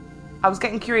 I was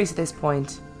getting curious at this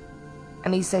point,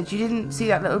 and he said, "You didn't see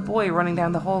that little boy running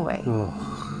down the hallway?"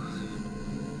 Oh.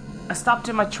 I stopped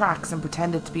in my tracks and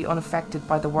pretended to be unaffected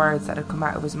by the words that had come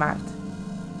out of his mouth.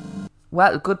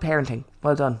 Well, good parenting.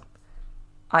 Well done.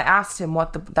 I asked him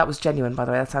that was genuine, by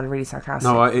the way. That sounded really sarcastic.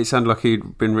 No, it sounded like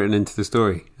he'd been written into the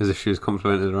story, as if she was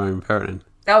complimenting her own parenting.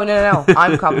 Oh, no.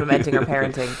 I'm complimenting her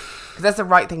parenting. Because that's the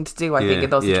right thing to do, I think, in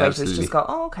those situations. Absolutely. Just go,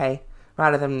 oh, okay.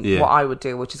 Rather than what I would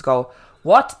do, which is go,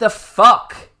 what the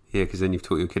fuck? Yeah, because then you've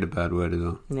taught your kid a bad word as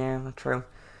well. Yeah, that's true.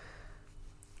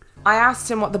 I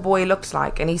asked him what the boy looked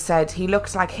like, and he said he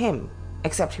looked like him,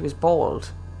 except he was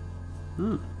bald.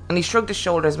 And he shrugged his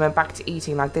shoulders and went back to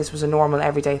eating like this was a normal,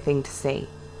 everyday thing to see.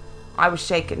 I was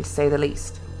shaken, to say the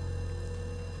least.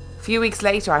 A few weeks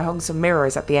later, I hung some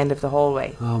mirrors at the end of the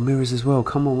hallway. Oh, mirrors as well.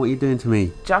 Come on, what are you doing to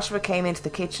me? Joshua came into the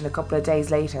kitchen a couple of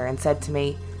days later and said to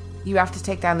me, "You have to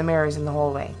take down the mirrors in the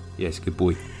hallway." Yes, good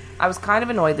boy. I was kind of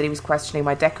annoyed that he was questioning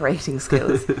my decorating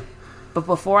skills. But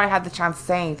before I had the chance to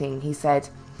say anything, he said,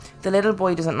 "The little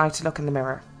boy doesn't like to look in the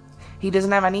mirror. He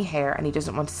doesn't have any hair and he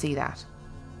doesn't want to see that."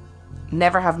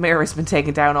 Never have mirrors been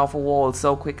taken down off a wall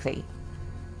so quickly.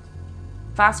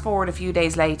 Fast forward a few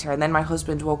days later, and then my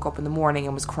husband woke up in the morning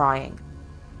and was crying.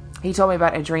 He told me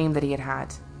about a dream that he had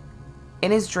had.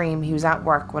 In his dream, he was at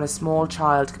work when a small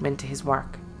child came into his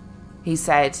work. He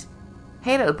said,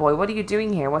 "Hey little boy, what are you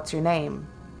doing here? What's your name?"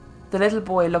 The little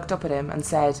boy looked up at him and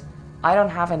said, "I don't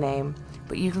have a name,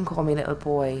 but you can call me little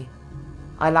boy."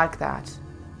 "I like that,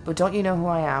 but don't you know who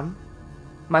I am?"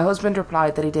 My husband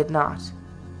replied that he did not.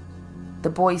 The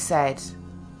boy said,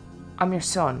 "I'm your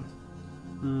son.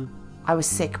 I was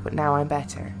sick, but now I'm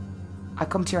better. I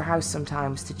come to your house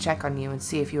sometimes to check on you and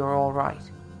see if you are all right."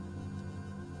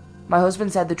 My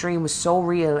husband said the dream was so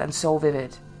real and so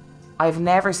vivid. I've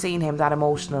never seen him that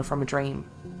emotional from a dream.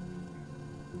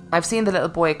 I've seen the little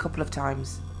boy a couple of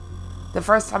times. The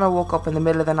first time I woke up in the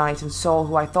middle of the night and saw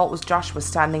who I thought was Joshua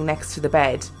standing next to the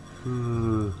bed,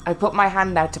 I put my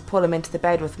hand out to pull him into the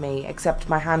bed with me, except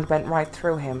my hand went right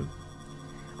through him.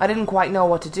 I didn't quite know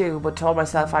what to do, but told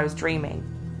myself I was dreaming.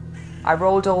 I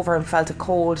rolled over and felt a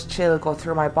cold chill go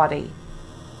through my body.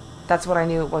 That's when I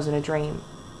knew it wasn't a dream.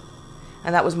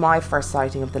 And that was my first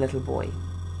sighting of the little boy.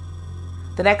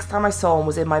 The next time I saw him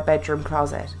was in my bedroom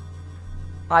closet.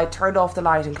 I turned off the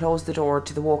light and closed the door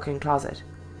to the walk-in closet.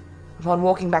 Upon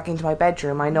walking back into my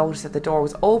bedroom, I noticed that the door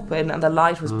was open and the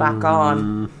light was back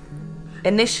on.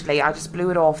 Initially, I just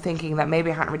blew it off, thinking that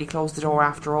maybe I hadn't really closed the door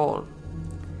after all.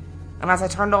 And as I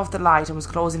turned off the light and was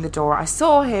closing the door, I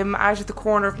saw him out of the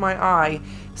corner of my eye,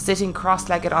 sitting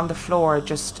cross-legged on the floor,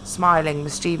 just smiling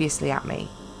mischievously at me.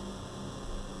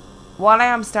 While I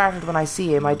am startled when I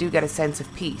see him, I do get a sense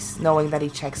of peace, knowing that he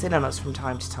checks in on us from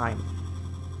time to time.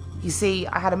 You see,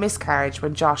 I had a miscarriage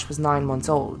when Josh was 9 months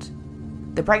old.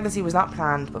 The pregnancy was not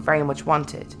planned, but very much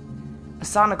wanted. A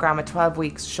sonogram at 12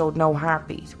 weeks showed no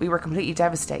heartbeat. We were completely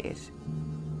devastated.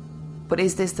 But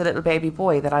is this the little baby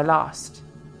boy that I lost?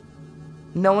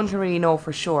 No one can really know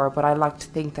for sure, but I like to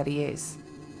think that he is.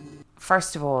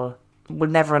 First of all, we'll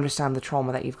never understand the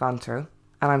trauma that you've gone through,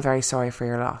 and I'm very sorry for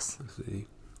your loss. I see.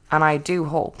 And I do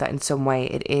hope that in some way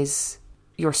it is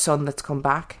your son that's come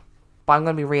back. But I'm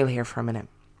going to be real here for a minute.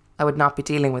 I would not be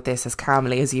dealing with this as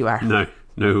calmly as you are.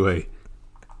 No way.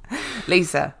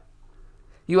 Lisa,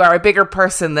 you are a bigger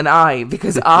person than I,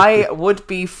 because I would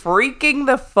be freaking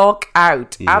the fuck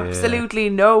out. Yeah. Absolutely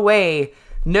no way.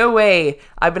 No way.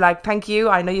 I'd be like, thank you.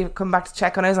 I know you've come back to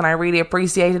check on us and I really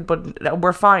appreciate it, but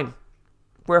we're fine.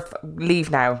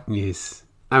 Leave now. Yes.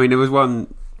 I mean, there was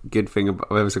one good thing about,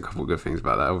 there was a couple of good things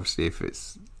about that. Obviously, if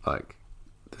it's like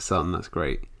the sun, that's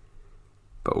great.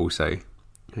 But also,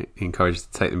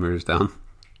 encouraged to take the mirrors down.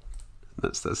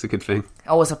 That's a good thing.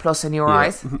 Always a plus in your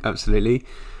eyes. Absolutely.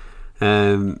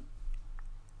 Oh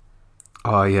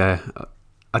yeah,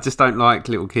 I just don't like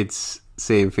little kids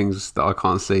seeing things that I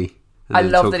can't see. I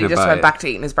love that he just went back to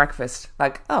eating his breakfast.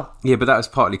 Like, oh. Yeah, but that was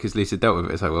partly because Lisa dealt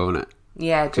with it so well, wasn't it?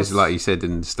 Yeah, because like you said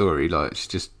in the story, like it's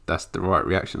just, that's the right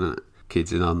reaction, isn't it?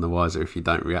 Kids are none the wiser if you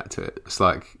don't react to it. It's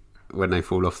like when they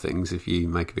fall off things, if you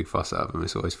make a big fuss out of them,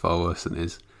 it's always far worse than it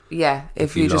is. Yeah,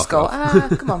 if you just go,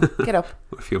 come on, get up.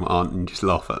 If you're my aunt and just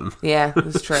laugh at them. Yeah,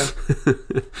 that's true.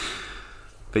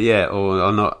 But yeah,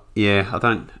 or not. Yeah, I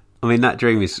don't. I mean, that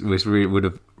dream would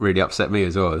have really upset me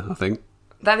as well, I think.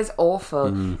 That is awful.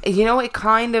 You know, it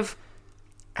kind of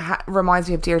reminds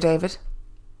me of Dear David.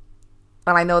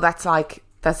 And I know that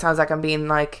sounds like I'm being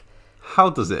like... How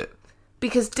does it?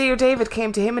 Because Dear David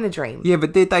came to him in a dream. Yeah,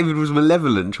 but Dear David was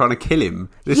malevolent, trying to kill him.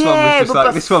 This one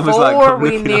was just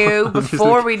like...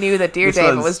 Before we knew that Dear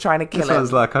David was trying to kill him. This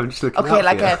one's like, I'm just looking okay,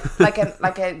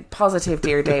 like a positive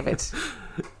Dear David.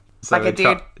 So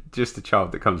like just a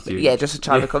child that comes to you. Yeah, just a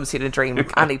child that comes to you in a dream.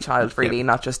 Okay. Any child, really,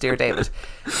 not just Dear David.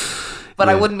 But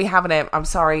I wouldn't be having it. I'm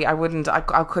sorry, I wouldn't. I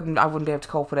wouldn't be able to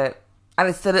cope with it. And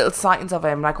it's the little sightings of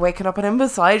him, like waking up and him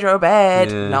beside your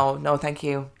bed. Yeah. No, thank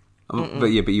you. But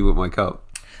you wouldn't wake up.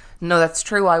 No, that's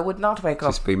true. I would not wake up.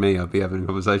 Just be me. I'd be having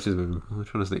conversations with him. I'm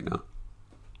trying to sleep now.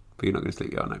 But you're not going to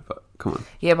sleep, I know. But come on.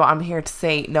 Yeah, but I'm here to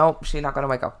say, no, she's not going to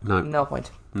wake up. No point.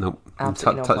 No,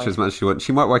 absolutely touch her as much as she wants.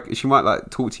 She might like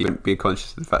talk to you and be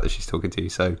conscious of the fact that she's talking to you.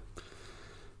 So you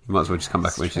might as well just come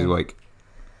back when she's awake.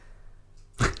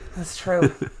 That's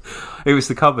true. It was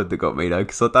the cupboard that got me though,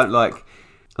 because I don't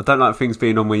like things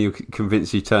being on when you're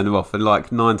convinced you turn them off, and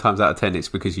like 9 times out of 10 it's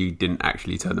because you didn't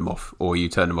actually turn them off, or you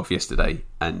turned them off yesterday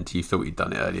and you thought you'd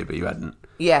done it earlier but you hadn't.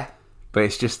 Yeah. But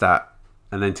it's just that,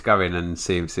 and then to go in and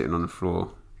see him sitting on the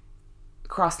floor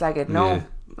cross-legged. No.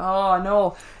 Oh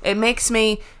no, it makes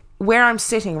me, where I'm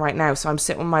sitting right now, so I'm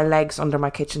sitting with my legs under my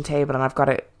kitchen table and I've got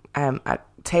a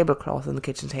tablecloth on the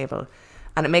kitchen table,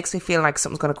 and it makes me feel like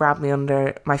something's going to grab me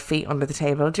under my feet under the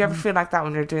table. Do you ever feel like that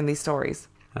when you're doing these stories?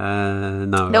 No,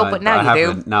 but now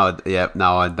you do.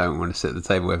 Now I don't want to sit at the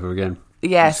table ever again.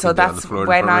 Yeah, so that's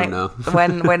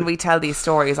when we tell these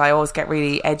stories, I always get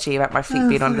really edgy about my feet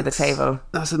being under the table.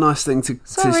 That's a nice thing to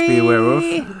be aware of.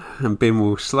 And Bim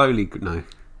will slowly... No.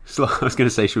 I was going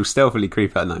to say she'll stealthily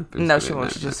creep out. No, she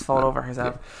won't. She'll just fall over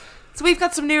herself. Yeah. So we've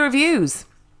got some new reviews.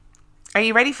 Are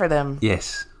you ready for them?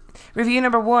 Yes. Review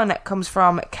number 1 comes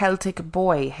from Celtic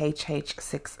Boy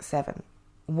HH67.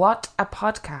 What a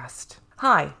podcast.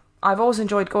 Hi, I've always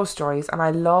enjoyed ghost stories and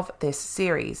I love this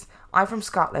series. I'm from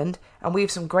Scotland and we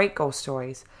have some great ghost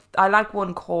stories. I like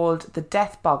one called The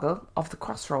Death Boggle of the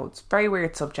Crossroads. Very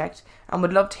weird subject and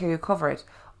would love to hear you cover it.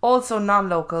 Also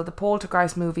non-local, the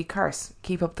Poltergeist movie Curse.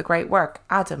 Keep up the great work.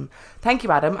 Adam. Thank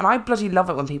you, Adam. And I bloody love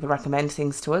it when people recommend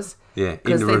things to us. Yeah,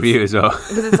 in the review as well.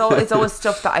 Because it's always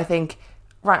stuff that I think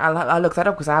Right, I'll look that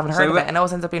up because I haven't heard of it, and it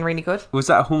always ends up being really good. Was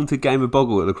that a haunted game of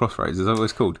Boggle at the Crossroads? Is that what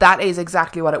it's called? That is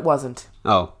exactly what it wasn't.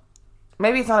 Oh.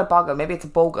 Maybe it's not a Boggle, maybe it's a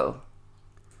Bogle.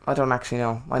 I don't actually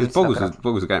know.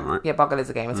 Boggle's a game, right? Yeah, Boggle is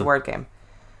a game. It's a word game.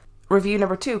 Review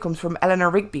number 2 comes from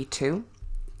Eleanor Rigby 2,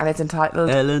 and it's entitled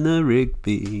Eleanor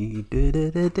Rigby.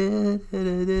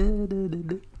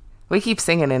 We keep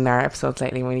singing in our episodes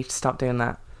lately. We need to stop doing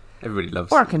that. Everybody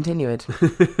loves Or continue it.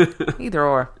 Either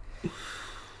or.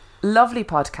 Lovely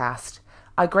podcast.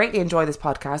 I greatly enjoy this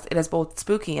podcast. It has both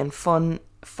spooky and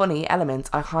funny elements.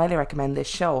 I highly recommend this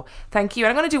show. Thank you.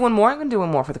 And I'm going to do one more. I'm going to do one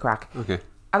more for the crack. Okay.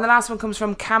 And the last one comes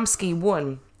from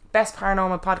Kamsky1. Best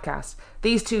paranormal podcast.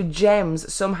 These 2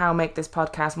 gems somehow make this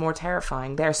podcast more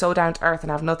terrifying. They're so down to earth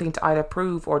and have nothing to either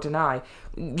prove or deny.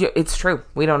 It's true.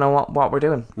 We don't know what we're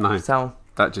doing. No. So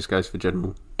that just goes for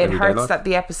general. It hurts life. that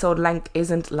the episode length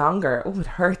isn't longer. Oh, it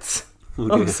hurts.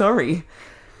 Oh, I'm sorry.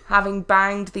 Having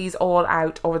banged these all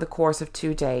out over the course of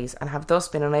 2 days and have thus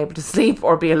been unable to sleep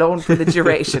or be alone for the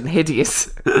duration.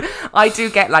 Hideous. I do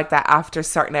get like that after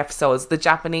certain episodes. The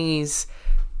Japanese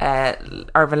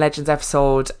Urban Legends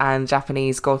episode and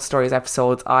Japanese Ghost Stories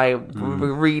episodes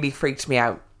really freaked me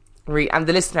out. And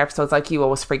the listener episodes like you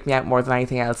always freak me out more than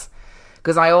anything else.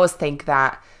 Because I always think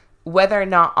that whether or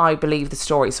not I believe the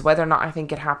story, so whether or not I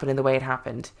think it happened in the way it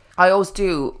happened, I always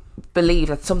do believe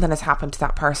that something has happened to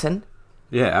that person.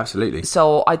 Yeah, absolutely.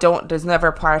 So there's never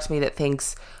a part of me that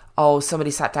thinks, oh,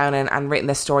 somebody sat down and written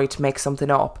this story to make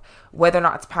something up. Whether or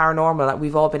not it's paranormal, that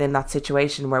we've all been in that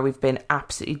situation where we've been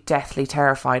absolutely deathly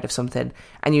terrified of something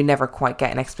and you never quite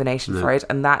get an explanation for it.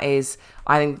 And I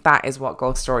think that is what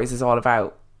Ghost Stories is all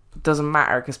about. It doesn't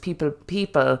matter because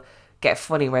people get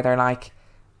funny where they're like,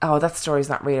 oh, that story's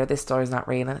not real or this story's not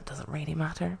real, and it doesn't really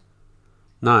matter.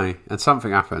 No, and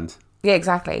something happened. Yeah,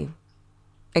 exactly.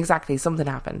 Something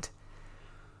happened.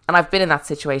 And I've been in that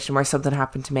situation where something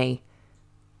happened to me,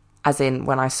 as in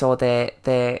when I saw the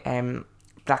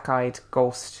black-eyed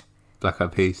ghost.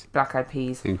 Black-eyed peas. Black-eyed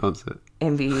peas. In concert.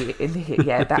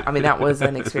 That was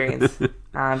an experience.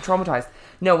 I'm traumatized.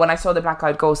 No, when I saw the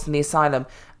black-eyed ghost in the asylum,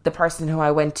 the person who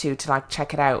I went to like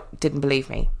check it out didn't believe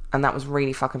me. And that was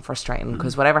really fucking frustrating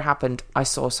because whatever happened, I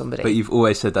saw somebody. But you've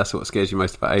always said that's what scares you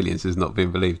most about aliens is not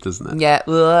being believed, doesn't it?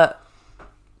 Yeah.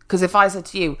 Because if I said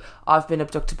to you, I've been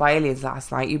abducted by aliens last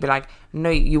night, you'd be like, no,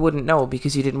 you wouldn't know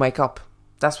because you didn't wake up.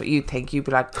 That's what you'd think. You'd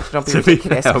be like, don't be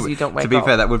ridiculous because you don't wake up. To be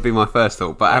fair, that would be my first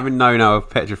thought. But having known how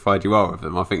petrified you are of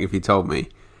them, I think if you told me.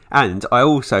 And I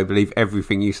also believe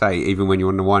everything you say, even when you're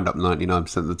on the wind-up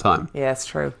 99% of the time. Yeah, it's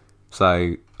true.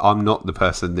 So I'm not the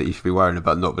person that you should be worrying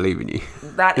about not believing you.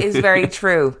 That is very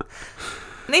true.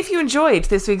 And if you enjoyed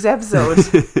this week's episode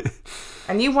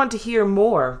and you want to hear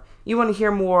more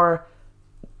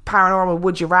paranormal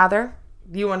Would You Rather,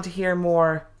 you want to hear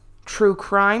more true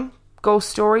crime, ghost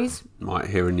stories, might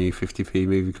hear a new 50p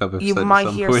movie club episode. You might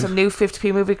hear some new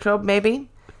 50p movie club, maybe.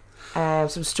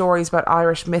 Some stories about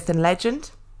Irish myth and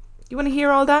legend. You want to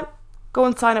hear all that? Go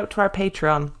and sign up to our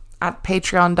Patreon at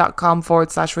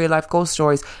patreon.com/real life ghost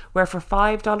stories, where for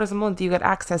 $5 a month you get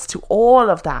access to all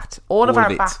of that, all of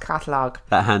our back catalogue.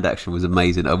 That hand action was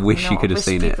amazing. I wish you could have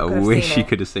seen it. I wish you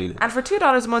could have seen it. And for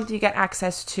 $2 a month you get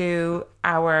access to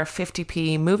our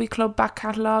 50p movie club back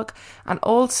catalogue, and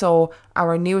also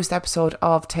our newest episode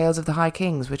of Tales of the High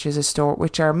Kings, which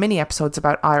are mini episodes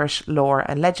about Irish lore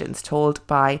and legends told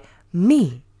by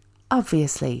me,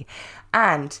 obviously.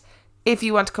 And if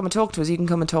you want to come and talk to us, you can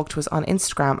come and talk to us on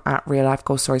Instagram at Real Life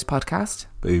Ghost Stories Podcast.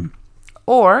 Boom.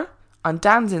 Or on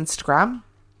Dan's Instagram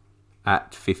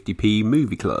at 50p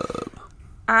Movie Club.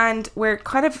 And we're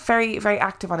kind of very, very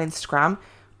active on Instagram.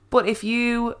 But if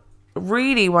you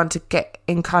really want to get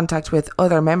in contact with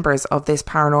other members of this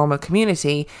paranormal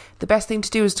community, the best thing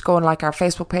to do is to go and like our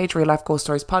Facebook page, Real Life Ghost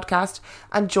Stories Podcast,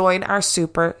 and join our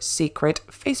super secret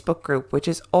Facebook group, which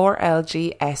is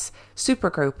RLGS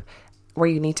Supergroup, where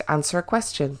you need to answer a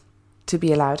question to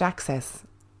be allowed access.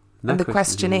 And the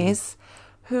question is,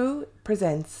 who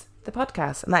presents the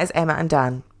podcast? And that is Emma and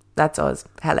Dan. That's us.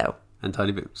 Hello. And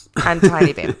Tiny Booms. And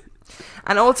Tiny Bim.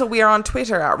 And also we are on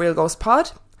Twitter at Real Ghost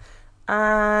Pod.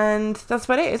 And that's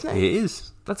about it, isn't it? It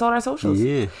is. That's all our socials.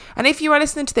 Yeah. And if you are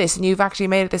listening to this and you've actually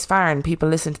made it this far and people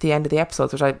listen to the end of the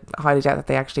episodes, which I highly doubt that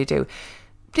they actually do,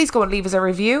 please go and leave us a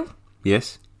review.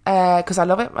 Yes. Because I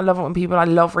love it. I love it when I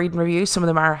love reading reviews. Some of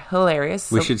them are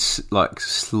hilarious. We should slot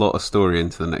a story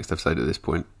into the next episode at this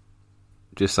point,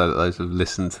 just so that those who have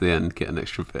listened to the end get an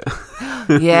extra bit.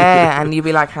 Yeah, and you'd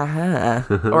be like, haha,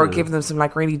 or give them some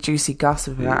really juicy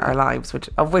gossip about our lives,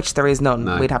 of which there is none.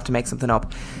 No. We'd have to make something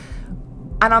up.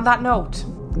 And on that note,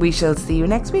 we shall see you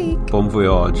next week. Bon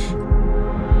voyage.